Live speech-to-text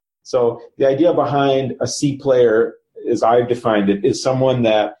So the idea behind a C player, as I've defined it, is someone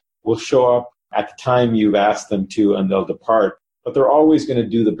that will show up at the time you've asked them to and they'll depart, but they're always going to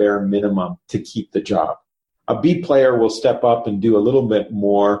do the bare minimum to keep the job. A B player will step up and do a little bit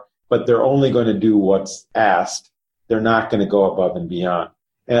more, but they're only going to do what's asked. They're not going to go above and beyond.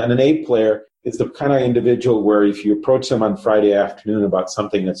 And an A player is the kind of individual where if you approach them on Friday afternoon about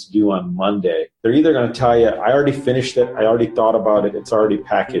something that's due on Monday, they're either going to tell you, I already finished it, I already thought about it, it's already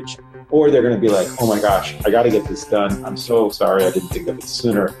packaged. Or they're going to be like, oh my gosh, I got to get this done. I'm so sorry I didn't think of it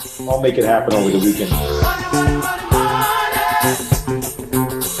sooner. I'll make it happen over the weekend.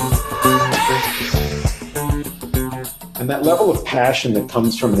 And that level of passion that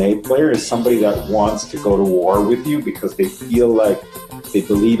comes from an A player is somebody that wants to go to war with you because they feel like they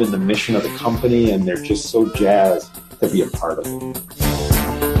believe in the mission of the company and they're just so jazzed to be a part of it.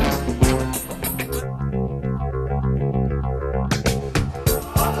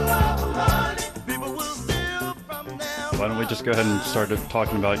 Why don't we just go ahead and start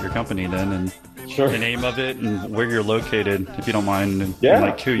talking about your company then, and Sure. the name of it and where you're located, if you don't mind, and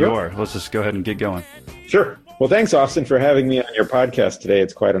like who you are. Let's just go ahead and get going. Sure. Well, thanks, Austin, for having me on your podcast today.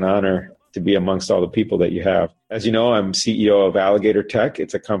 It's quite an honor to be amongst all the people that you have. As you know, I'm CEO of Alligator Tech.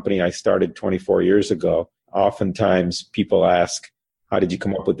 It's a company I started 24 years ago. Oftentimes people ask, how did you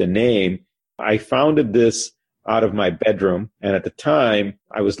come up with the name? I founded this out of my bedroom. And at the time,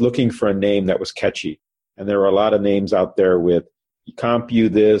 I was looking for a name that was catchy. And there were a lot of names out there with CompU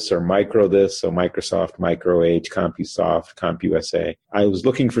this or Micro this, so Microsoft, MicroH, CompuSoft, CompUSA. I was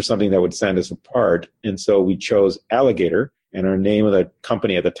looking for something that would stand us apart, and so we chose Alligator, and our name of the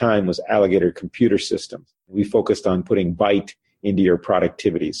company at the time was Alligator Computer Systems. We focused on putting byte into your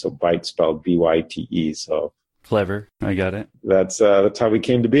productivity, so byte spelled B-Y-T-E. So clever, I got it. That's how we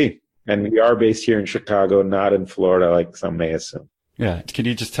came to be, and we are based here in Chicago, not in Florida like some may assume. Yeah, can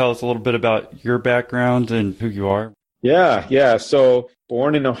you just tell us a little bit about your background and who you are? Yeah. So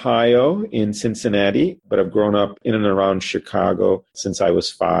born in Ohio, in Cincinnati, but I've grown up in and around Chicago since I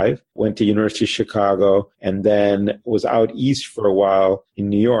was 5. Went to University of Chicago and then was out east for a while in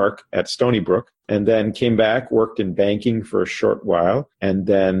New York at Stony Brook, and then came back, worked in banking for a short while, and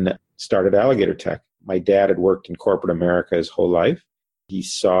then started Alligator Tech. My dad had worked in corporate America his whole life. He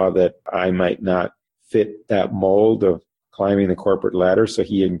saw that I might not fit that mold of climbing the corporate ladder, so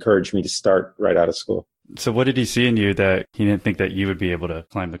he encouraged me to start right out of school. So what did he see in you that he didn't think that you would be able to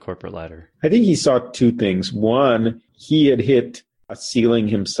climb the corporate ladder? I think he saw 2 things. One, he had hit a ceiling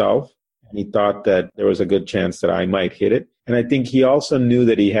himself, and he thought that there was a good chance that I might hit it. And I think he also knew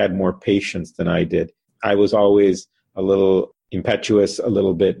that he had more patience than I did. I was always a little impetuous, a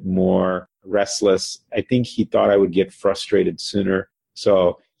little bit more restless. I think he thought I would get frustrated sooner.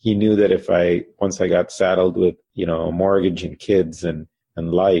 So he knew that once I got saddled with, a mortgage and kids and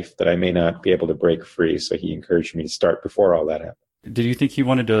life, that I may not be able to break free. So he encouraged me to start before all that happened. Did you think he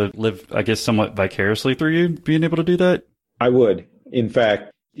wanted to live, I guess, somewhat vicariously through you being able to do that? I would. In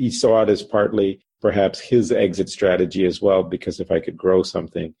fact, he saw it as partly perhaps his exit strategy as well, because if I could grow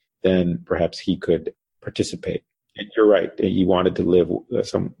something, then perhaps he could participate. And you're right. He wanted to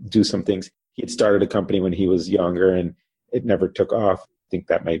do some things. He had started a company when he was younger and it never took off. I think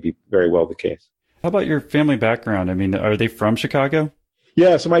that might be very well the case. How about your family background? I mean, are they from Chicago?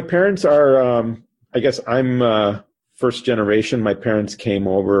 Yeah, so my parents are, I guess I'm first generation. My parents came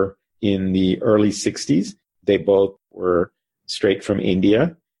over in the early 60s. They both were straight from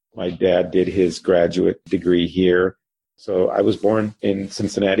India. My dad did his graduate degree here. So I was born in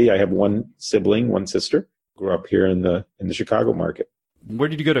Cincinnati. I have one sibling, one sister. Grew up here in the Chicago market. Where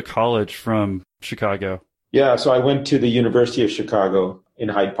did you go to college from Chicago? Yeah, so I went to the University of Chicago in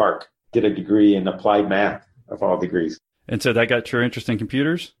Hyde Park. Did a degree in applied math, of all degrees. And so that got your interest in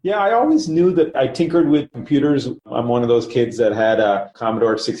computers? Yeah, I always knew that I tinkered with computers. I'm one of those kids that had a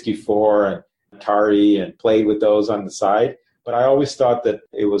Commodore 64 and Atari and played with those on the side. But I always thought that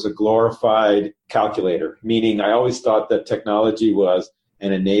it was a glorified calculator, meaning I always thought that technology was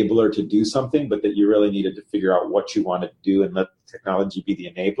an enabler to do something, but that you really needed to figure out what you wanted to do and let technology be the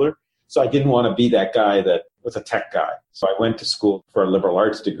enabler. So I didn't want to be that guy that was a tech guy. So I went to school for a liberal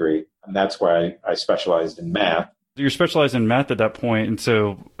arts degree, and that's why I specialized in math. You're specialized in math at that point. And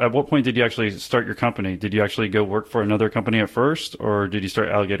so at what point did you actually start your company? Did you actually go work for another company at first, or did you start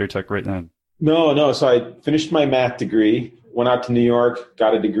Alligator Tech right then? No. So I finished my math degree, went out to New York,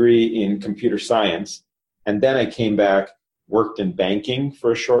 got a degree in computer science, and then I came back, worked in banking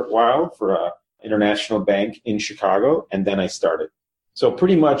for a short while for an international bank in Chicago, and then I started. So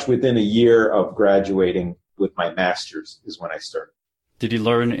pretty much within a year of graduating with my master's is when I started. Did you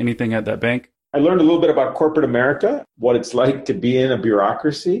learn anything at that bank? I learned a little bit about corporate America, what it's like to be in a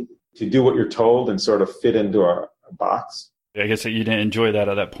bureaucracy, to do what you're told and sort of fit into a box. I guess that you didn't enjoy that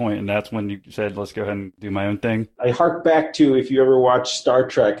at that point, and that's when you said, let's go ahead and do my own thing. I hark back to, if you ever watch Star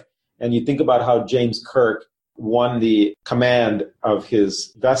Trek and you think about how James Kirk won the command of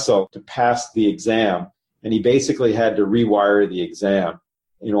his vessel to pass the exam, and he basically had to rewire the exam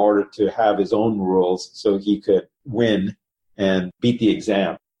in order to have his own rules so he could win and beat the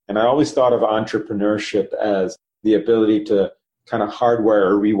exam. And I always thought of entrepreneurship as the ability to kind of hardwire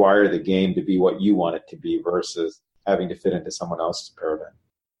or rewire the game to be what you want it to be versus having to fit into someone else's paradigm.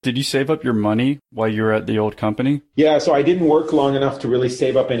 Did you save up your money while you were at the old company? Yeah, so I didn't work long enough to really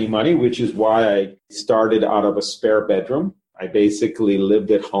save up any money, which is why I started out of a spare bedroom. I basically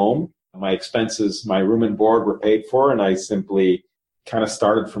lived at home. My expenses, my room and board were paid for, and I simply kind of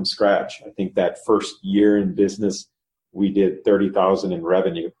started from scratch. I think that first year in business, we did $30,000 in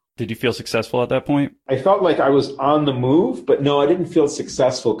revenue. Did you feel successful at that point? I felt like I was on the move, but no, I didn't feel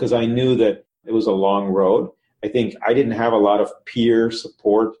successful because I knew that it was a long road. I think I didn't have a lot of peer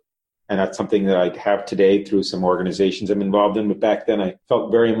support, and that's something that I have today through some organizations I'm involved in. But back then, I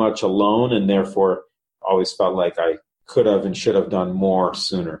felt very much alone, and therefore always felt like I could have and should have done more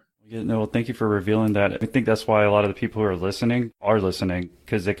sooner. Yeah, no, well, thank you for revealing that. I think that's why a lot of the people who are listening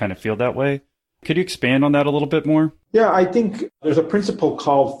because they kind of feel that way. Could you expand on that a little bit more? Yeah, I think there's a principle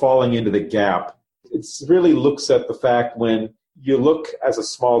called falling into the gap. It really looks at the fact when you look as a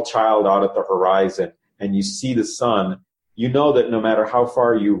small child out at the horizon and you see the sun, you know that no matter how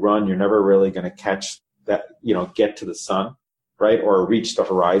far you run, you're never really going to catch that, get to the sun, right? Or reach the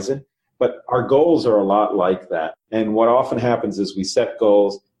horizon. But our goals are a lot like that. And what often happens is we set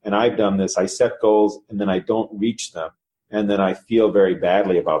goals, and I've done this, I set goals and then I don't reach them. And then I feel very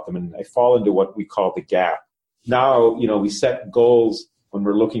badly about them. And I fall into what we call the gap. Now, we set goals when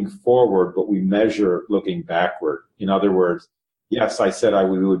we're looking forward, but we measure looking backward. In other words, yes, I said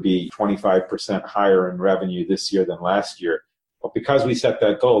we would be 25% higher in revenue this year than last year. But because we set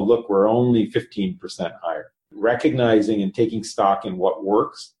that goal, look, we're only 15% higher. Recognizing and taking stock in what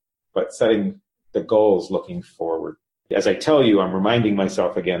works, but setting the goals looking forward. As I tell you, I'm reminding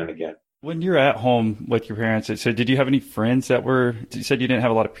myself again and again. When you're at home with your parents, so did you have any friends you said you didn't have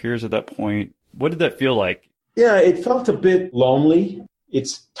a lot of peers at that point. What did that feel like? Yeah, it felt a bit lonely.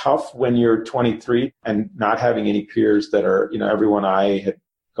 It's tough when you're 23 and not having any peers that are, everyone I had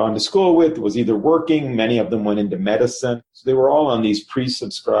gone to school with was either working. Many of them went into medicine. So they were all on these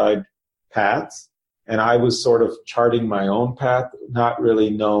pre-subscribed paths. And I was sort of charting my own path, not really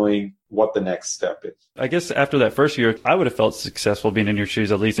knowing what the next step is. I guess after that first year, I would have felt successful being in your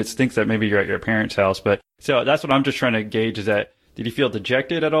shoes. At least it stinks that maybe you're at your parents' house. But so that's what I'm just trying to gauge is that, did you feel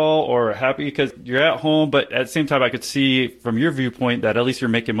dejected at all or happy because you're at home? But at the same time, I could see from your viewpoint that at least you're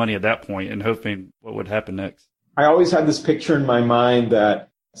making money at that point and hoping what would happen next. I always had this picture in my mind that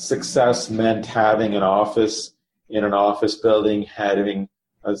success meant having an office in an office building, having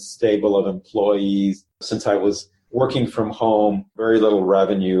a stable of employees. Since I was working from home, very little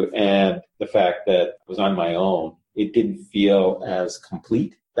revenue, and the fact that I was on my own, it didn't feel as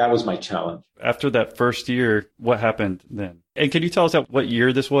complete. That was my challenge. After that first year, what happened then? And can you tell us what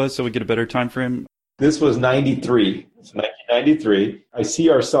year this was so we get a better time frame? This was 93. It's 1993. I see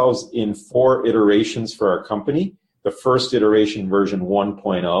ourselves in 4 iterations for our company. The first iteration, version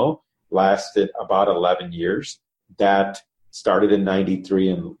 1.0, lasted about 11 years. That started in 93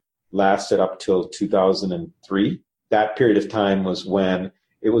 and lasted up till 2003. That period of time was when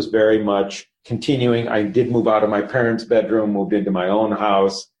it was very much continuing. I did move out of my parents' bedroom, moved into my own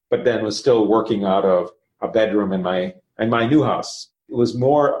house, but then was still working out of a bedroom in my new house. It was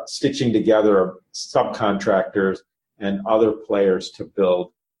more stitching together subcontractors and other players to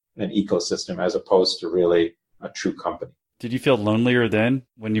build an ecosystem as opposed to really a true company. Did you feel lonelier then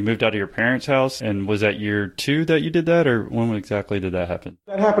when you moved out of your parents' house? And was that year 2 that you did that, or when exactly did that happen?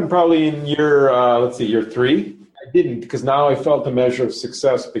 That happened probably in year 3. I didn't, because now I felt a measure of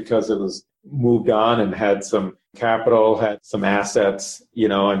success because it was moved on and had some capital, had some assets,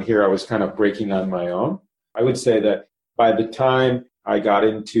 and here I was kind of breaking on my own. I would say that by the time I got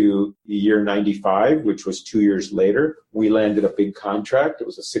into the year 95, which was 2 years later, we landed a big contract. It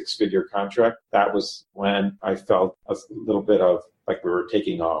was a 6-figure contract. That was when I felt a little bit of like we were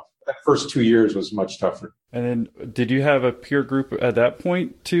taking off. That first 2 years was much tougher. And then did you have a peer group at that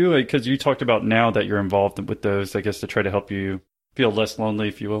point too? Because you talked about now that you're involved with those, I guess, to try to help you feel less lonely,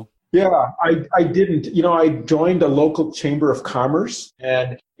 if you will. Yeah, I didn't. I joined a local chamber of commerce,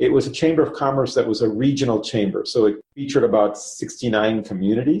 and it was a chamber of commerce that was a regional chamber. So it featured about 69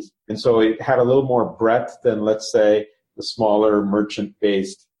 communities. And so it had a little more breadth than, let's say, the smaller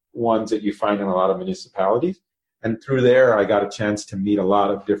merchant-based ones that you find in a lot of municipalities. And through there, I got a chance to meet a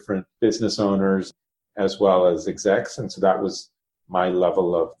lot of different business owners as well as execs. And so that was my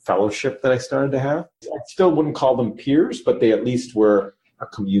level of fellowship that I started to have. I still wouldn't call them peers, but they at least were a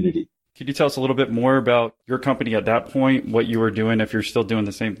community. Could you tell us a little bit more about your company at that point, what you were doing, if you're still doing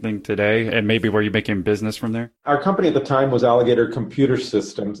the same thing today, and maybe where you're making business from there? Our company at the time was Alligator Computer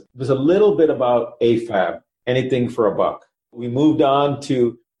Systems. It was a little bit about AFAB, anything for a buck. We moved on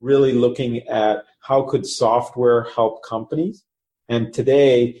to really looking at how could software help companies. And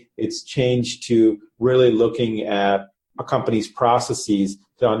today it's changed to really looking at a company's processes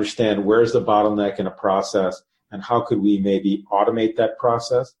to understand where's the bottleneck in a process and how could we maybe automate that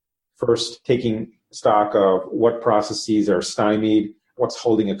process. First, taking stock of what processes are stymied, what's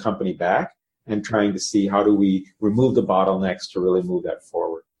holding a company back, and trying to see how do we remove the bottlenecks to really move that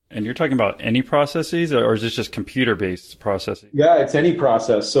forward. And you're talking about any processes, or is this just computer-based processing? Yeah, it's any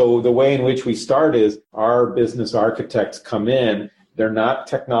process. So the way in which we start is our business architects come in. They're not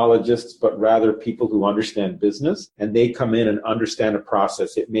technologists, but rather people who understand business, and they come in and understand a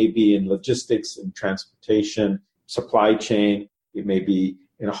process. It may be in logistics and transportation, supply chain. It may be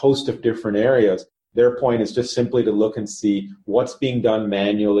in a host of different areas. Their point is just simply to look and see what's being done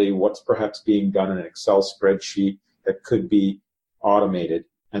manually, what's perhaps being done in an Excel spreadsheet that could be automated.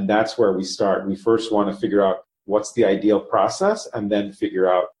 And that's where we start. We first want to figure out what's the ideal process and then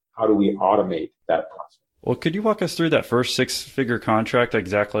figure out how do we automate that process. Well, could you walk us through that first six-figure contract,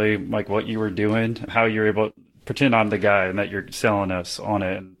 exactly like what you were doing, how you're able to pretend I'm the guy and that you're selling us on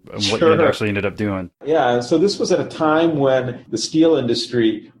it and what you actually ended up doing? Yeah, so this was at a time when the steel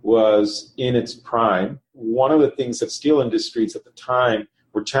industry was in its prime. One of the things that steel industries at the time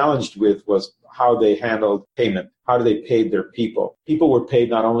were challenged with was how they handled payment. How do they pay their people? People were paid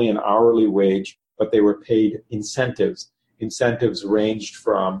not only an hourly wage, but they were paid incentives. Incentives ranged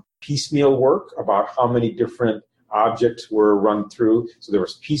from piecemeal work, about how many different objects were run through. So there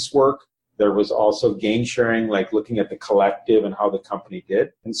was piecework. There was also gain sharing, like looking at the collective and how the company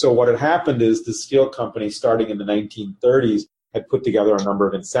did. And so what had happened is the steel company, starting in the 1930s, had put together a number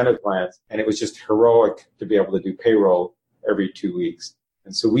of incentive plans, and it was just heroic to be able to do payroll every 2 weeks.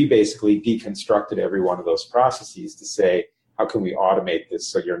 And so we basically deconstructed every one of those processes to say, how can we automate this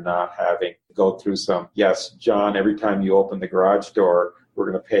so you're not having to go through some, yes, John, every time you open the garage door, we're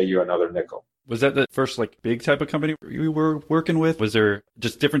going to pay you another nickel. Was that the first big type of company you were working with? Was there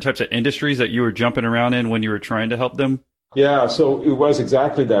just different types of industries that you were jumping around in when you were trying to help them? Yeah, so it was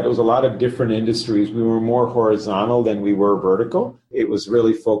exactly that. It was a lot of different industries. We were more horizontal than we were vertical. It was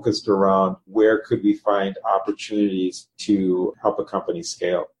really focused around where could we find opportunities to help a company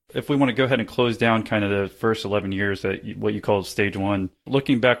scale. If we want to go ahead and close down kind of the first 11 years, what you call stage one,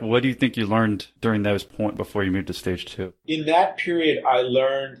 looking back, what do you think you learned during those points before you moved to stage two? In that period, I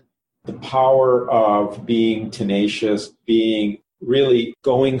learned the power of being tenacious, being really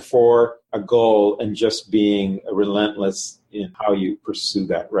going for a goal and just being relentless in how you pursue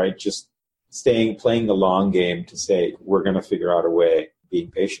that, right? Just playing the long game to say, we're going to figure out a way, being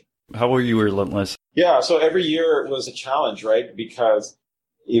patient. How were you relentless? Yeah, so every year was a challenge, right? Because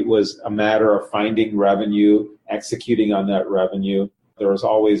it was a matter of finding revenue, executing on that revenue. There was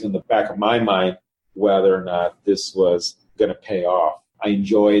always in the back of my mind whether or not this was going to pay off. I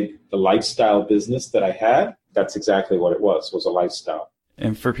enjoyed the lifestyle business that I had. That's exactly what it was a lifestyle.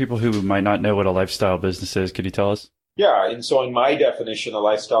 And for people who might not know what a lifestyle business is, could you tell us? Yeah, and so in my definition, a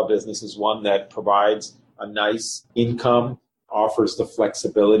lifestyle business is one that provides a nice income, offers the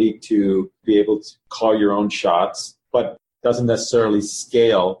flexibility to be able to call your own shots, but doesn't necessarily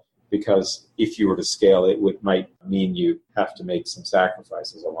scale, because if you were to scale, might mean you have to make some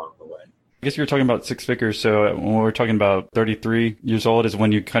sacrifices along the way. I guess you were talking about six figures. So when we're talking about 33 years old is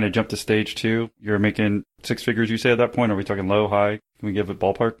when you kind of jump to stage two. You're making six figures, you say, at that point? Are we talking low, high? Can we give a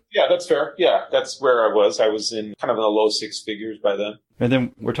ballpark? Yeah, that's fair. Yeah, that's where I was. I was in kind of in the low six figures by then. And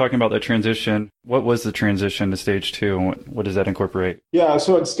then we're talking about the transition. What was the transition to stage two, and what does that incorporate? Yeah,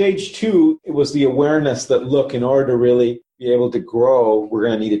 so at stage two, it was the awareness that, look, in order to really be able to grow, we're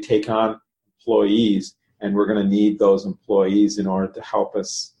going to need to take on employees, and we're going to need those employees in order to help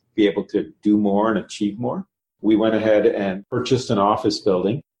us be able to do more and achieve more. We went ahead and purchased an office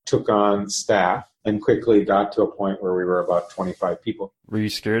building, took on staff, and quickly got to a point where we were about 25 people. Were you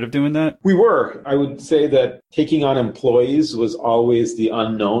scared of doing that? We were. I would say that taking on employees was always the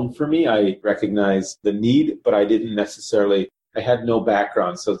unknown for me. I recognized the need, but I had no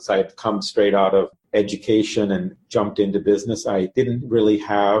background. So I had come straight out of education and jumped into business. I didn't really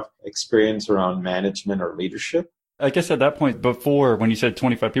have experience around management or leadership. I guess at that point before, when you said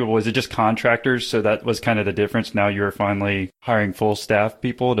 25 people, was it just contractors? So that was kind of the difference. Now you're finally hiring full staff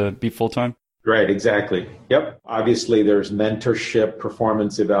people to be full time? Right, exactly. Yep. Obviously, there's mentorship,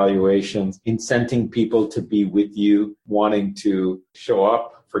 performance evaluations, incenting people to be with you, wanting to show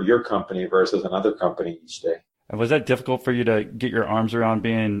up for your company versus another company each day. And was that difficult for you to get your arms around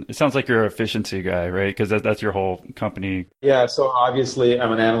being, it sounds like you're an efficiency guy, right? Because that's your whole company. Yeah, so obviously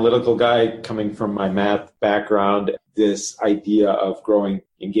I'm an analytical guy coming from my math background. This idea of growing,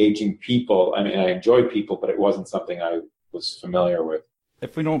 engaging people, I mean, I enjoy people, but it wasn't something I was familiar with.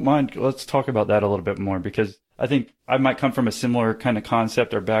 If we don't mind, let's talk about that a little bit more, because I think I might come from a similar kind of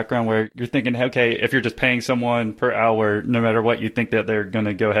concept or background where you're thinking, okay, if you're just paying someone per hour, no matter what, you think that they're going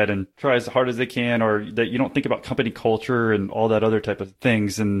to go ahead and try as hard as they can, or that you don't think about company culture and all that other type of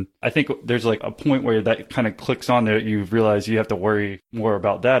things. And I think there's like a point where that kind of clicks on there. You realize you have to worry more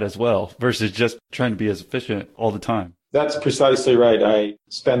about that as well versus just trying to be as efficient all the time. That's precisely right. I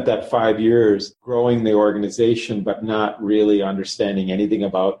spent that 5 years growing the organization, but not really understanding anything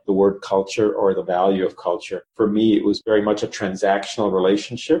about the word culture or the value of culture. For me, it was very much a transactional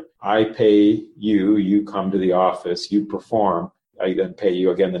relationship. I pay you, you come to the office, you perform. I then pay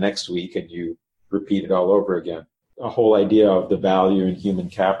you again the next week and you repeat it all over again. The whole idea of the value in human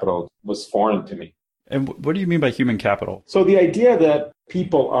capital was foreign to me. And what do you mean by human capital? So the idea that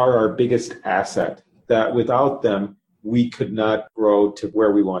people are our biggest asset, that without them, we could not grow to where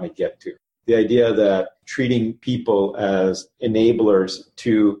we want to get to. The idea that treating people as enablers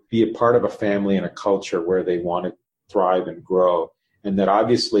to be a part of a family and a culture where they want to thrive and grow. And that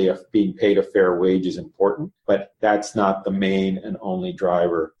obviously being paid a fair wage is important, but that's not the main and only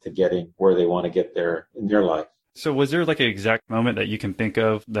driver to getting where they want to get there in their life. So was there like an exact moment that you can think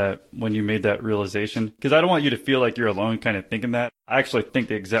of that when you made that realization? Because I don't want you to feel like you're alone kind of thinking that. I actually think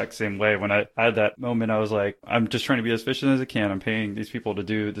the exact same way. When I had that moment, I was like, I'm just trying to be as efficient as I can. I'm paying these people to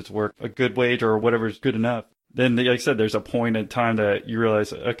do this work, a good wage or whatever is good enough. Then, like I said, there's a point in time that you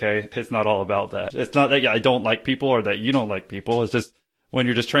realize, okay, it's not all about that. It's not that I don't like people or that you don't like people. It's just when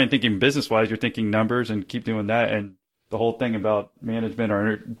you're just thinking business-wise, you're thinking numbers and keep doing that. And the whole thing about management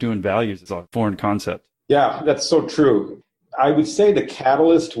or doing values is a foreign concept. Yeah, that's so true. I would say the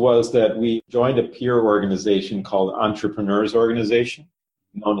catalyst was that we joined a peer organization called Entrepreneurs Organization,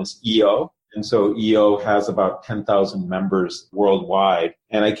 known as EO. And so EO has about 10,000 members worldwide.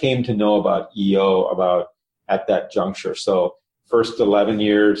 And I came to know about EO at that juncture. So first 11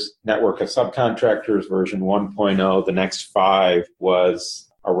 years, network of subcontractors, version 1.0. The next 5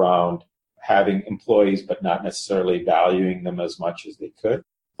 was around having employees, but not necessarily valuing them as much as they could.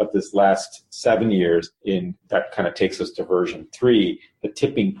 But this last 7 years, that kind of takes us to version 3. The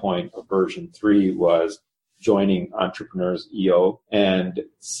tipping point of version 3 was joining Entrepreneurs EO and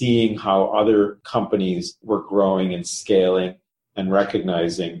seeing how other companies were growing and scaling and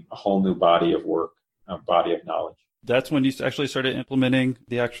recognizing a whole new body of work, a body of knowledge. That's when you actually started implementing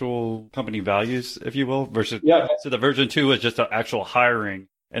the actual company values, if you will, versus, yeah. So the version 2 was just the actual hiring.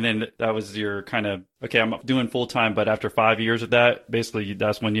 And then that was your kind of, okay, I'm doing full time, but after 5 years of that, basically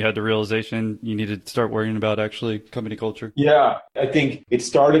that's when you had the realization you needed to start worrying about actually company culture. Yeah, I think it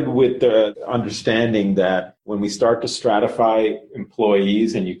started with the understanding that when we start to stratify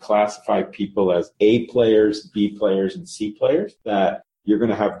employees and you classify people as A players, B players, and C players, that you're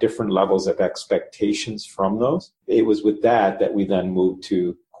going to have different levels of expectations from those. It was with that we then moved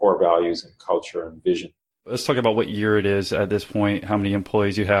to core values and culture and vision. Let's talk about what year it is at this point, how many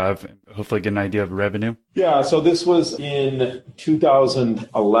employees you have, hopefully get an idea of revenue. Yeah, so this was in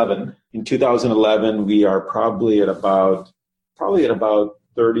 2011. In 2011, we are probably at about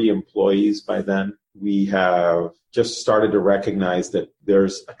 30 employees by then. We have just started to recognize that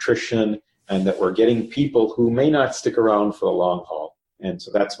there's attrition and that we're getting people who may not stick around for the long haul. And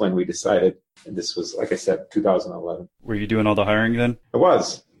so that's when we decided, and this was, like I said, 2011. Were you doing all the hiring then? I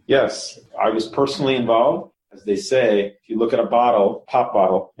was. Yes, I was personally involved. As they say, if you look at a pop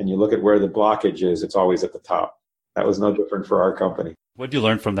bottle, and you look at where the blockage is, it's always at the top. That was no different for our company. What did you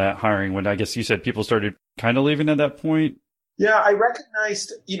learn from that hiring when I guess you said people started kind of leaving at that point? Yeah, I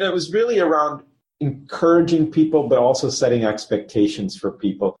recognized, it was really around encouraging people, but also setting expectations for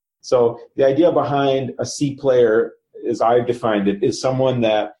people. So the idea behind a C player, as I've defined it, is someone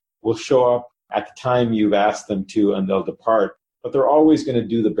that will show up at the time you've asked them to and they'll depart. But they're always going to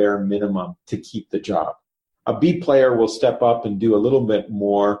do the bare minimum to keep the job. A B player will step up and do a little bit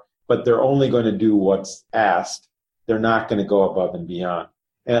more, but they're only going to do what's asked. They're not going to go above and beyond.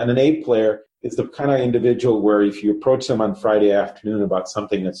 And an A player is the kind of individual where if you approach them on Friday afternoon about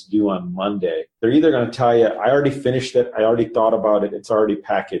something that's due on Monday, they're either going to tell you, I already finished it, I already thought about it, it's already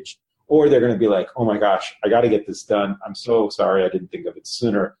packaged, or they're going to be like, oh my gosh, I got to get this done. I'm so sorry I didn't think of it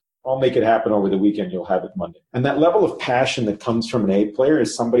sooner. I'll make it happen over the weekend. You'll have it Monday. And that level of passion that comes from an A player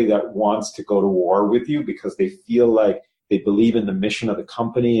is somebody that wants to go to war with you because they feel like they believe in the mission of the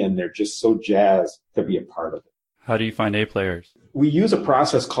company and they're just so jazzed to be a part of it. How do you find A players? We use a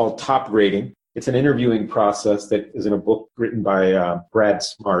process called top rating. It's an interviewing process that is in a book written by Brad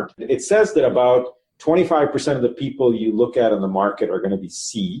Smart. It says that about 25% of the people you look at in the market are going to be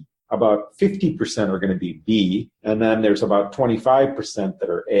C, about 50% are going to be B, and then there's about 25% that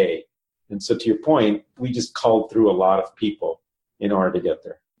are A. And so to your point, we just culled through a lot of people in order to get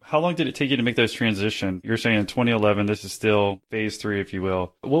there. How long did it take you to make those transition? You're saying in 2011, this is still phase 3, if you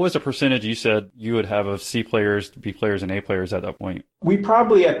will. What was the percentage you said you would have of C players, B players, and A players at that point? We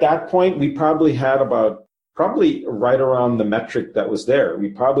probably, at that point, we probably had about, probably right around the metric that was there. We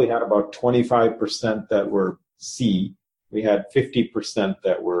probably had about 25% that were C. We had 50%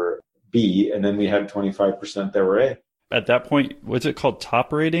 that were B, and then we had 25% that were A. At that point, was it called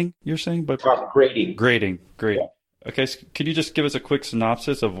top rating, you're saying? But top grading. Grading, great. Yeah. Okay, so could you just give us a quick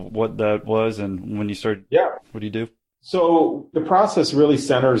synopsis of what that was and when you started? Yeah. What do you do? So the process really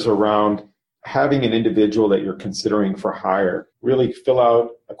centers around having an individual that you're considering for hire really fill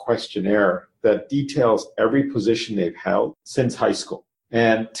out a questionnaire that details every position they've held since high school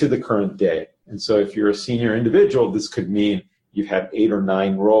and to the current day. And so if you're a senior individual, this could mean you've had 8 or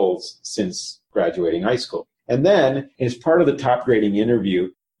 9 roles since graduating high school. And then as part of the top grading interview,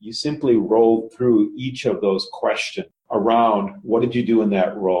 you simply roll through each of those questions around what did you do in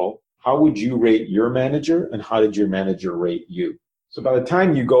that role? How would you rate your manager? And how did your manager rate you? So by the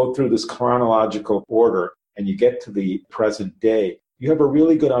time you go through this chronological order and you get to the present day, you have a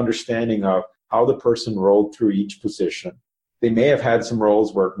really good understanding of how the person rolled through each position. They may have had some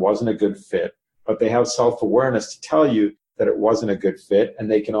roles where it wasn't a good fit, but they have self-awareness to tell you that it wasn't a good fit, and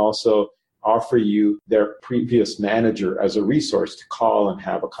they can also offer you their previous manager as a resource to call and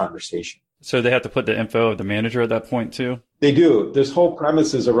have a conversation. So they have to put the info of the manager at that point too? They do. This whole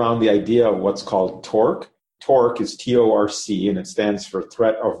premise is around the idea of what's called TORC. TORC is TORC, and it stands for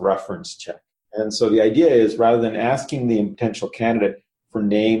Threat of Reference Check. And so the idea is rather than asking the potential candidate for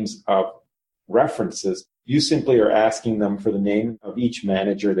names of references, you simply are asking them for the name of each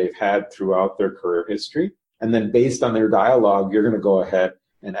manager they've had throughout their career history. And then based on their dialogue, you're going to go ahead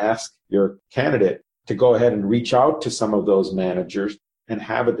and ask your candidate to go ahead and reach out to some of those managers and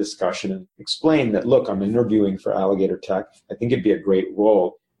have a discussion and explain that, look, I'm interviewing for Alligator Tech. I think it'd be a great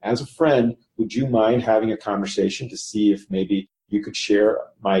role. As a friend, would you mind having a conversation to see if maybe you could share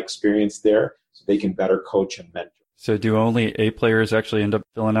my experience there so they can better coach and mentor? So do only A players actually end up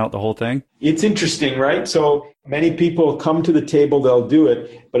filling out the whole thing? It's interesting, right? So many people come to the table, they'll do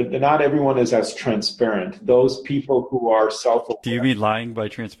it, but not everyone is as transparent. Those people who are self-aware. Do you mean lying by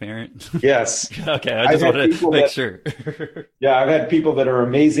transparent? Yes. Okay, I just wanted to make sure. Yeah, I've had people that are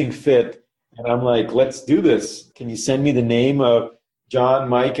amazing fit, and I'm like, let's do this. Can you send me the name of John,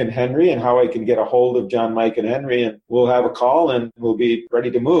 Mike, and Henry, and how I can get a hold of John, Mike, and Henry, and we'll have a call and we'll be ready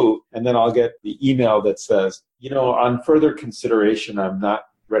to move. And then I'll get the email that says, on further consideration, I'm not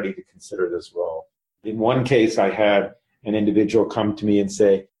ready to consider this role. In one case, I had an individual come to me and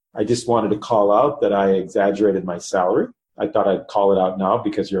say, I just wanted to call out that I exaggerated my salary. I thought I'd call it out now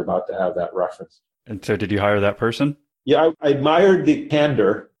because you're about to have that reference. And so did you hire that person? Yeah, I admired the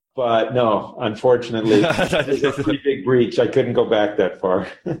candor. But no, unfortunately, it was a pretty big breach. I couldn't go back that far.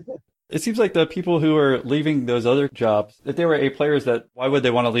 It seems like the people who are leaving those other jobs, that they were A players, that why would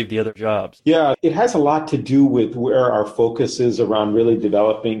they want to leave the other jobs? Yeah, it has a lot to do with where our focus is around really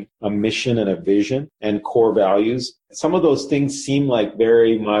developing a mission and a vision and core values. Some of those things seem like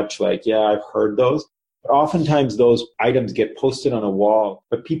very much like, yeah, I've heard those. But oftentimes those items get posted on a wall,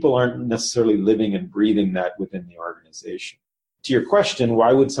 but people aren't necessarily living and breathing that within the organization. To your question,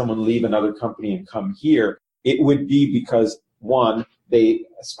 why would someone leave another company and come here? It would be because, one, they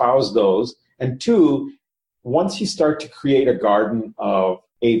espouse those. And two, once you start to create a garden of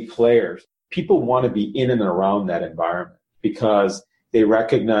A players, people want to be in and around that environment because they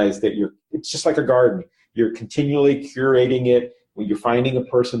recognize that it's just like a garden. You're continually curating it. When you're finding a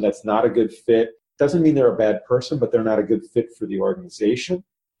person that's not a good fit, doesn't mean they're a bad person, but they're not a good fit for the organization.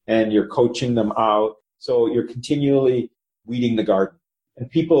 And you're coaching them out. So you're continually weeding the garden. And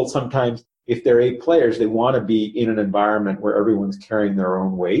people sometimes, if they're A players, they want to be in an environment where everyone's carrying their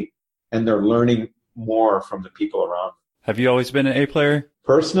own weight and they're learning more from the people around. Have you always been an A player?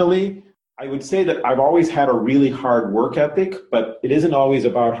 Personally, I would say that I've always had a really hard work ethic, but it isn't always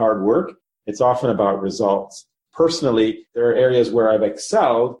about hard work. It's often about results. Personally, there are areas where I've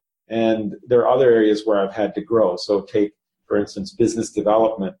excelled and there are other areas where I've had to grow. So take, for instance, business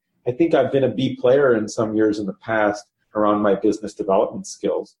development. I think I've been a B player in some years in the past around my business development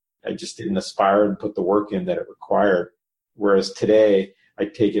skills. I just didn't aspire and put the work in that it required. Whereas today, I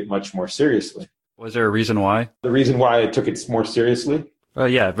take it much more seriously. Was there a reason why? The reason why I took it more seriously?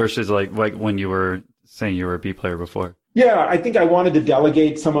 Yeah, versus like when you were saying you were a B player before. Yeah, I think I wanted to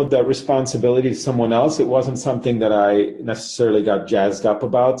delegate some of the responsibility to someone else. It wasn't something that I necessarily got jazzed up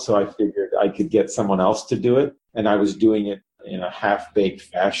about, so I figured I could get someone else to do it. And I was doing it in a half-baked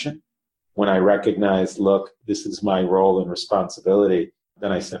fashion. When I recognized, look, this is my role and responsibility,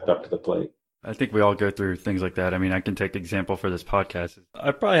 then I stepped up to the plate. I think we all go through things like that. I mean, I can take example for this podcast.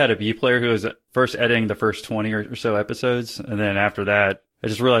 I probably had a B player who was first editing the first 20 or so episodes. And then after that, I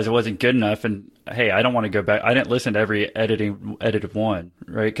just realized it wasn't good enough. And hey, I don't want to go back. I didn't listen to every edited one,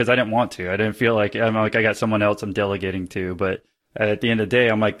 right? Because I didn't want to. I didn't feel like I got someone else I'm delegating to. But at the end of the day,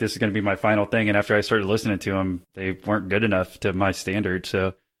 I'm like, this is going to be my final thing. And after I started listening to them, they weren't good enough to my standard.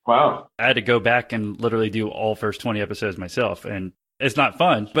 So wow, I had to go back and literally do all first 20 episodes myself. And it's not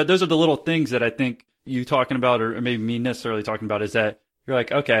fun, but those are the little things that I think you talking about, or maybe me necessarily talking about, is that you're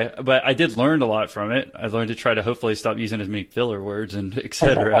like, okay, but I did learn a lot from it. I learned to try to hopefully stop using as many filler words and et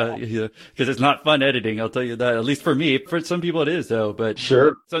cetera, because it's not fun editing. I'll tell you that, at least for me. For some people it is though, but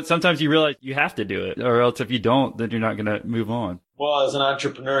sure. So sometimes you realize you have to do it, or else if you don't, then you're not going to move on. Well, as an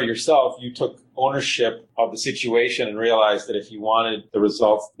entrepreneur yourself, you took ownership of the situation and realized that if you wanted the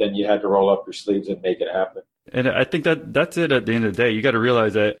results, then you had to roll up your sleeves and make it happen. And I think that's it at the end of the day. You got to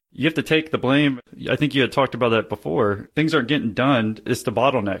realize that you have to take the blame. I think you had talked about that before. Things aren't getting done. It's the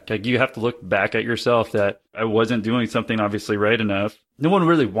bottleneck. Like, you have to look back at yourself that I wasn't doing something obviously right enough. No one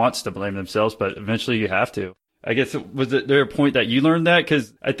really wants to blame themselves, but eventually you have to. I guess, was there a point that you learned that?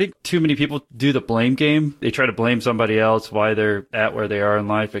 Because I think too many people do the blame game. They try to blame somebody else, why they're at where they are in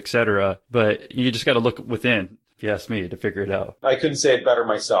life, etc. But you just got to look within, if you ask me, to figure it out. I couldn't say it better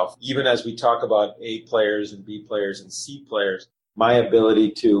myself. Even as we talk about A players and B players and C players, my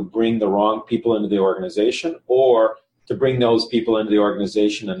ability to bring the wrong people into the organization, or to bring those people into the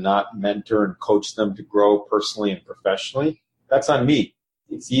organization and not mentor and coach them to grow personally and professionally, that's on me.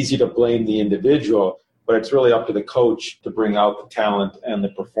 It's easy to blame the individual, but it's really up to the coach to bring out the talent and the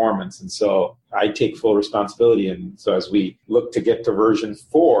performance. And so I take full responsibility. And so as we look to get to version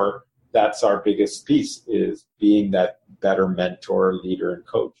 4, that's our biggest piece, is being that better mentor, leader, and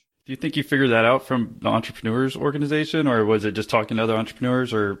coach. Do you think you figured that out from the Entrepreneurs Organization, or was it just talking to other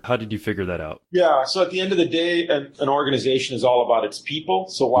entrepreneurs, or how did you figure that out? Yeah, so at the end of the day, an organization is all about its people.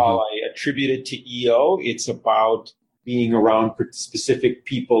 So while I attribute it to EO, it's about being around specific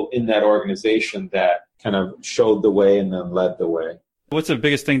people in that organization that kind of showed the way and then led the way. What's the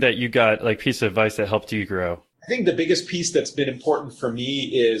biggest thing that you got, like, piece of advice that helped you grow? I think the biggest piece that's been important for me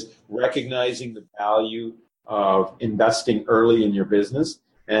is recognizing the value of investing early in your business,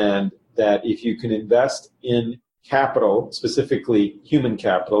 and that if you can invest in capital, specifically human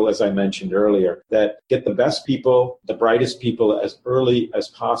capital, as I mentioned earlier, that get the best people, the brightest people as early as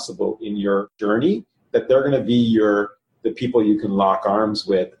possible in your journey, that they're going to be the people you can lock arms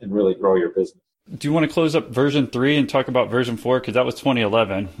with and really grow your business. Do you want to close up version 3 and talk about version 4? Because that was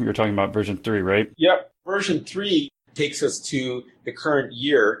 2011. We were talking about version 3, right? Yep. Version 3 takes us to the current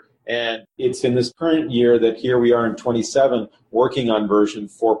year. And it's in this current year that here we are in 27 working on version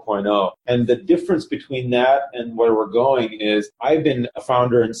 4.0. And the difference between that and where we're going is I've been a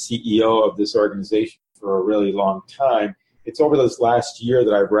founder and CEO of this organization for a really long time. It's over this last year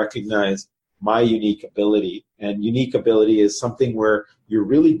that I've recognized my unique ability. And unique ability is something where you're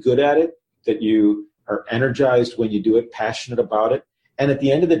really good at it, that you are energized when you do it, passionate about it. And at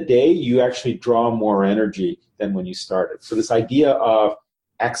the end of the day, you actually draw more energy than when you started. So this idea of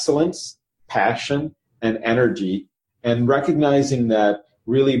excellence, passion, and energy, and recognizing that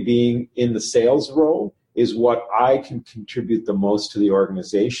really being in the sales role is what I can contribute the most to the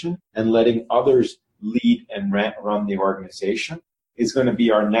organization, and letting others lead and run the organization is going to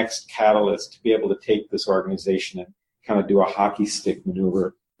be our next catalyst to be able to take this organization and kind of do a hockey stick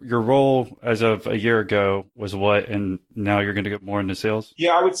maneuver. Your role as of a year ago was what, and now you're going to get more into sales?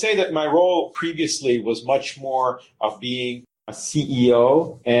 Yeah, I would say that my role previously was much more of being a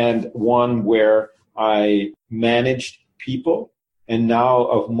CEO, and one where I managed people, and now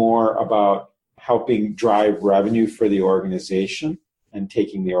of more about helping drive revenue for the organization and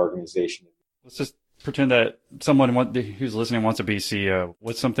taking the organization. Let's just pretend that someone who's listening wants to be CEO.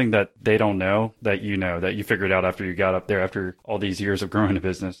 What's something that they don't know that you figured out after you got up there after all these years of growing a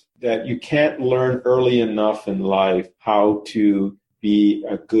business? That you can't learn early enough in life how to be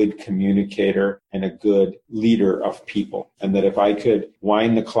a good communicator and a good leader of people. And that if I could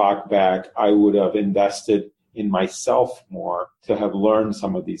wind the clock back, I would have invested in myself more to have learned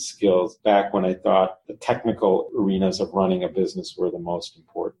some of these skills back when I thought the technical arenas of running a business were the most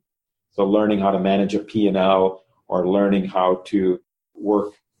important. So learning how to manage a P&L or learning how to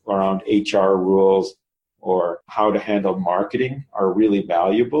work around HR rules or how to handle marketing are really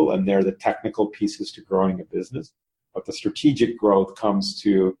valuable, and they're the technical pieces to growing a business. But the strategic growth comes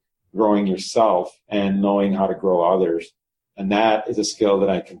to growing yourself and knowing how to grow others. And that is a skill that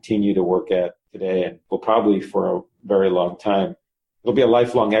I continue to work at today and will probably for a very long time. It'll be a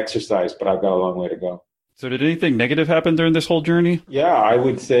lifelong exercise, but I've got a long way to go. So did anything negative happen during this whole journey? Yeah, I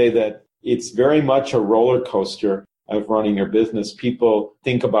would say that it's very much a roller coaster of running your business. People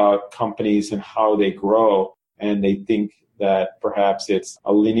think about companies and how they grow, and they think that perhaps it's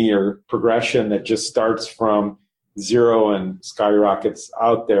a linear progression that just starts from zero and skyrockets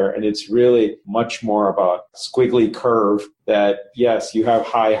out there. And it's really much more about squiggly curve that, yes, you have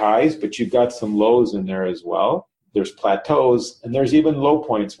high highs, but you've got some lows in there as well. There's plateaus, and there's even low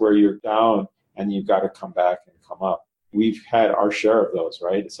points where you're down and you've got to come back and come up. We've had our share of those,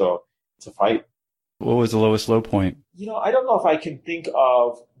 right? So it's a fight. What was the lowest low point? I don't know if I can think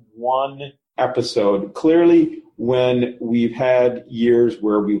of one episode. Clearly, when we've had years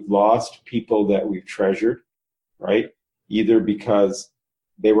where we've lost people that we've treasured, right? Either because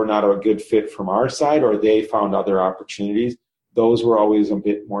they were not a good fit from our side or they found other opportunities. Those were always a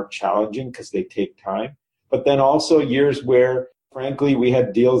bit more challenging because they take time. But then also years where, frankly, we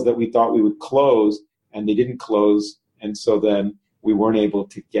had deals that we thought we would close and they didn't close. And so then we weren't able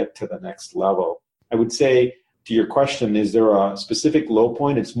to get to the next level. I would say to your question, is there a specific low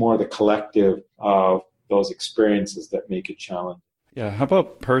point? It's more the collective of those experiences that make it challenging. Yeah. How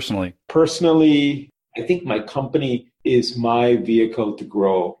about personally? Personally, I think my company is my vehicle to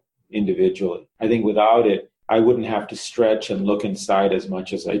grow individually. I think without it, I wouldn't have to stretch and look inside as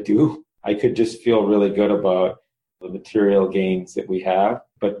much as I do. I could just feel really good about the material gains that we have.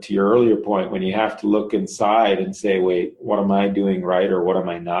 But to your earlier point, when you have to look inside and say, wait, what am I doing right or what am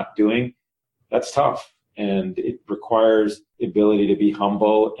I not doing? That's tough. And it requires the ability to be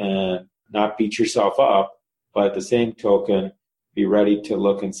humble and not beat yourself up. But at the same token, be ready to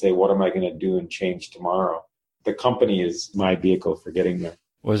look and say, what am I going to do and change tomorrow? The company is my vehicle for getting there.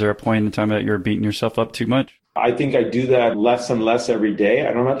 Was there a point in time that you were beating yourself up too much? I think I do that less and less every day.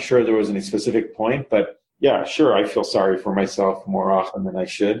 I'm not sure there was any specific point, but yeah, sure, I feel sorry for myself more often than I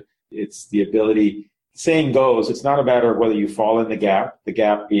should. It's the ability, saying goes, it's not a matter of whether you fall in the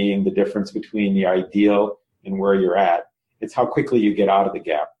gap being the difference between the ideal and where you're at. It's how quickly you get out of the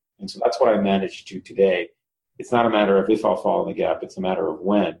gap. And so that's what I managed to do today. It's not a matter of if I'll fall in the gap, it's a matter of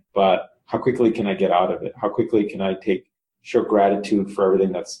when. But how quickly can I get out of it? How quickly can I show gratitude for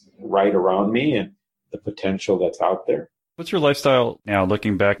everything that's right around me and the potential that's out there? What's your lifestyle now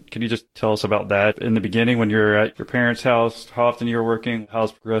looking back? Can you just tell us about that in the beginning when you're at your parents' house, how often you were working, how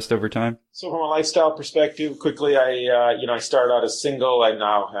it's progressed over time? So from a lifestyle perspective, quickly, I started out as single.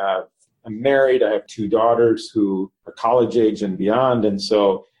 I'm married. I have 2 daughters who are college age and beyond. And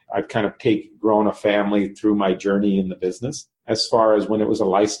so I've kind of grown a family through my journey in the business. As far as when it was a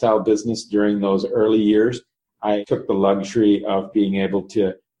lifestyle business during those early years, I took the luxury of being able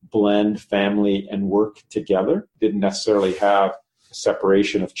to blend family and work together. Didn't necessarily have a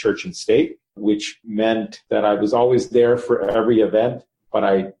separation of church and state, which meant that I was always there for every event, but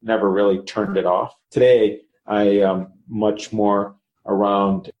I never really turned it off. Today, I am much more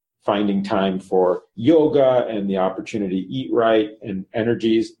around finding time for yoga and the opportunity to eat right and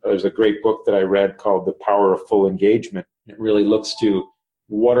energies. There's a great book that I read called The Power of Full Engagement. It really looks to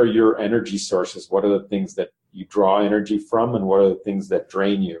what are your energy sources? What are the things that you draw energy from and what are the things that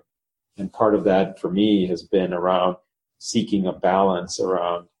drain you? And part of that for me has been around seeking a balance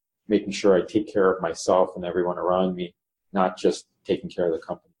around making sure I take care of myself and everyone around me, not just taking care of the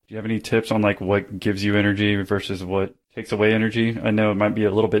company. Do you have any tips on what gives you energy versus what takes away energy? I know it might be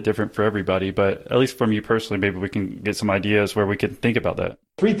a little bit different for everybody, but at least from you personally, maybe we can get some ideas where we can think about that.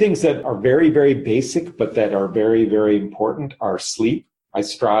 3 things that are very, very basic, but that are very, very important are sleep. I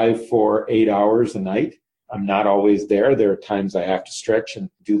strive for 8 hours a night. I'm not always there. There are times I have to stretch and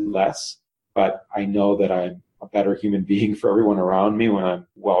do less, but I know that I'm a better human being for everyone around me when I'm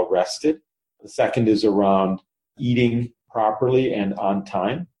well rested. The second is around eating properly and on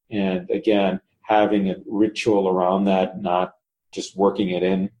time. And again, having a ritual around that, not just working it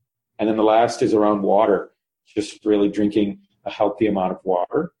in. And then the last is around water, just really drinking a healthy amount of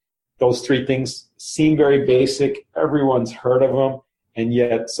water. Those 3 things seem very basic. Everyone's heard of them, and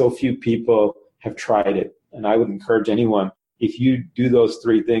yet so few people have tried it. And I would encourage anyone, if you do those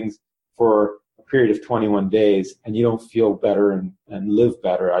 3 things for a period of 21 days and you don't feel better and live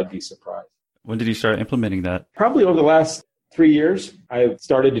better, I'd be surprised. When did you start implementing that? Probably over the last 3 years, I've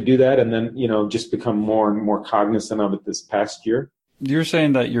started to do that and then, just become more and more cognizant of it this past year. You're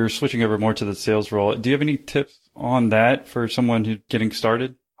saying that you're switching over more to the sales role. Do you have any tips on that for someone who's getting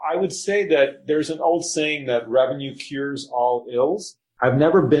started? I would say that there's an old saying that revenue cures all ills. I've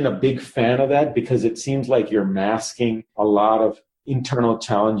never been a big fan of that because it seems like you're masking a lot of internal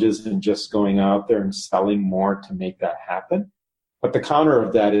challenges and just going out there and selling more to make that happen. But the counter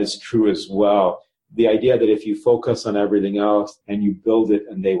of that is true as well. The idea that if you focus on everything else and you build it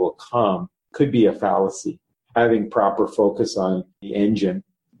and they will come could be a fallacy. Having proper focus on the engine.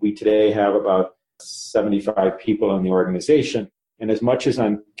 We today have about 75 people in the organization. And as much as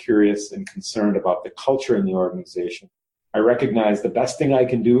I'm curious and concerned about the culture in the organization, I recognize the best thing I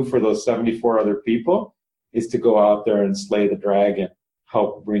can do for those 74 other people is to go out there and slay the dragon,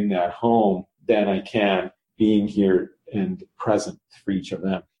 help bring that home than I can being here and present for each of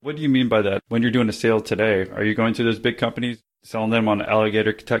them. What do you mean by that? When you're doing a sale today, are you going to those big companies, selling them on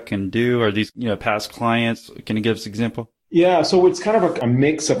Alligator Tech Can Do? Are these past clients? Can you give us an example? Yeah, so it's kind of a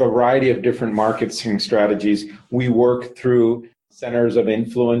mix of a variety of different marketing strategies. We work through centers of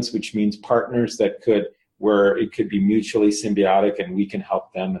influence, which means partners where it could be mutually symbiotic and we can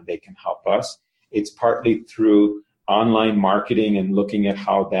help them and they can help us. It's partly through online marketing and looking at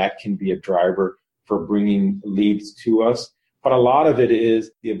how that can be a driver for bringing leads to us. But a lot of it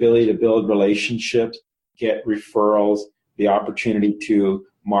is the ability to build relationships, get referrals, the opportunity to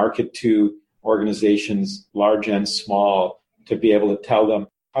market to organizations, large and small, to be able to tell them,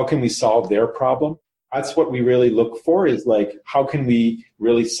 how can we solve their problem? That's what we really look for is like, how can we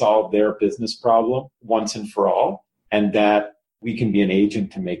really solve their business problem once and for all? And that we can be an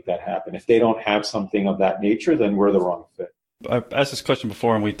agent to make that happen. If they don't have something of that nature, then we're the wrong fit. I've asked this question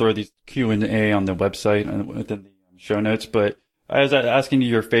before, and we throw these Q&A on the website and within the show notes, but I was asking you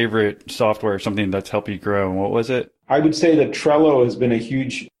your favorite software, something that's helped you grow, and what was it? I would say that Trello has been a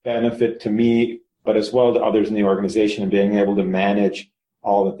huge benefit to me, but as well to others in the organization, and being able to manage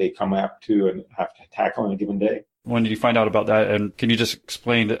all that they come up to and have to tackle on a given day. When did you find out about that? And can you just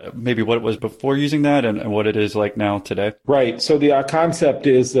explain maybe what it was before using that and what it is like now today? Right. So the concept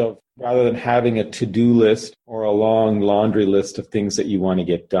is of rather than having a to-do list or a long laundry list of things that you want to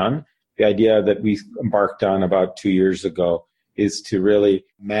get done, the idea that we embarked on about 2 years ago is to really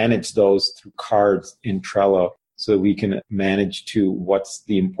manage those through cards in Trello so we can manage to what's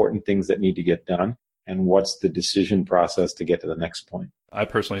the important things that need to get done and what's the decision process to get to the next point. I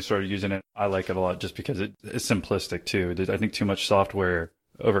personally started using it. I like it a lot just because it's simplistic too. I think too much software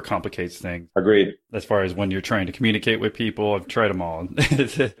overcomplicates things. Agreed. As far as when you're trying to communicate with people, I've tried them all.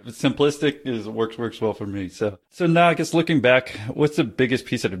 Simplistic works well for me. So now I guess looking back, what's the biggest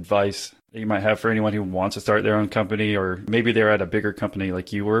piece of advice that you might have for anyone who wants to start their own company, or maybe they're at a bigger company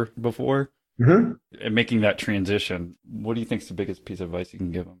like you were before? Mm-hmm. And making that transition, what do you think is the biggest piece of advice you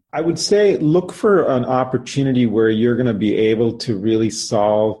can give them? I would say look for an opportunity where you're going to be able to really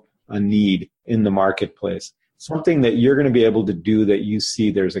solve a need in the marketplace, something that you're going to be able to do that you see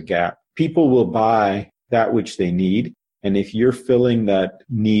there's a gap. People will buy that which they need. And if you're filling that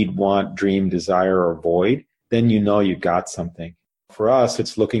need, want, dream, desire, or void, then you know you've got something. For us,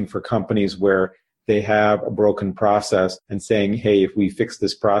 it's looking for companies where they have a broken process and saying, hey, if we fix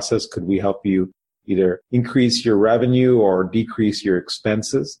this process, could we help you either increase your revenue or decrease your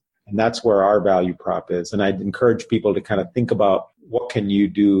expenses? And that's where our value prop is. And I'd encourage people to kind of think about what can you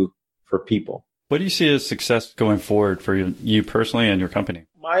do for people. What do you see as success going forward for you personally and your company?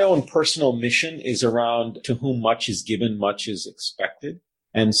 My own personal mission is around to whom much is given, much is expected.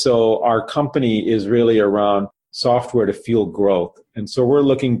 And so our company is really around software to fuel growth. And so we're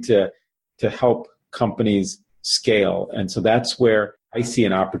looking to help companies scale. And so that's where I see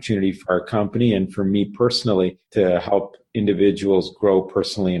an opportunity for our company and for me personally to help individuals grow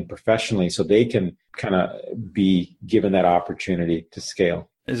personally and professionally so they can kind of be given that opportunity to scale.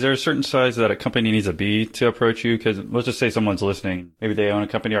 Is there a certain size that a company needs to be to approach you? Because let's just say someone's listening. Maybe they own a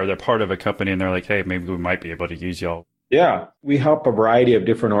company or they're part of a company and they're like, hey, maybe we might be able to use y'all. Yeah, we help a variety of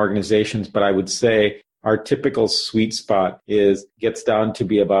different organizations, but I would say our typical sweet spot gets down to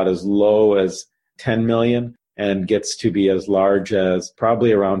be about as low as 10 million and gets to be as large as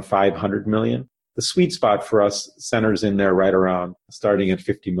probably around 500 million. The sweet spot for us centers in there right around starting at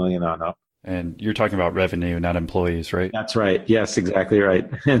 50 million on up. And you're talking about revenue, not employees, right? That's right. Yes, exactly right.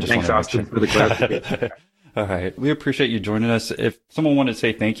 Thanks, Austin, for the clarification. All right. We appreciate you joining us. If someone wanted to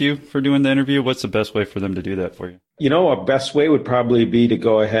say thank you for doing the interview, what's the best way for them to do that for you? A best way would probably be to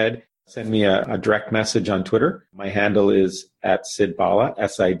go ahead, send me a direct message on Twitter. My handle is @SidBala,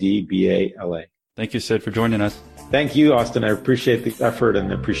 SIDBALA. Thank you, Sid, for joining us. Thank you, Austin. I appreciate the effort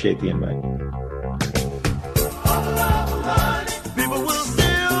and appreciate the invite.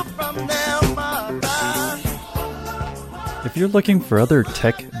 If you're looking for other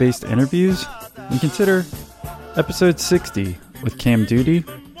tech-based interviews, then consider episode 60 with Cam Duty,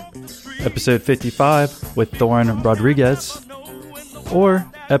 episode 55 with Thorin Rodriguez, or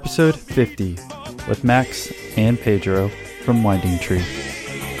episode 50 with Max and Pedro from Winding Tree.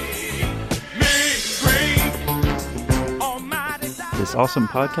 This awesome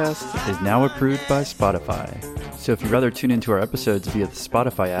podcast is now approved by Spotify. So if you'd rather tune into our episodes via the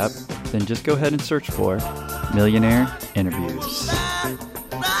Spotify app, then just go ahead and search for Millionaire Interviews.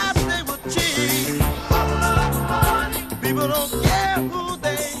 People don't care who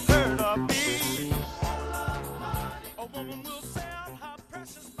they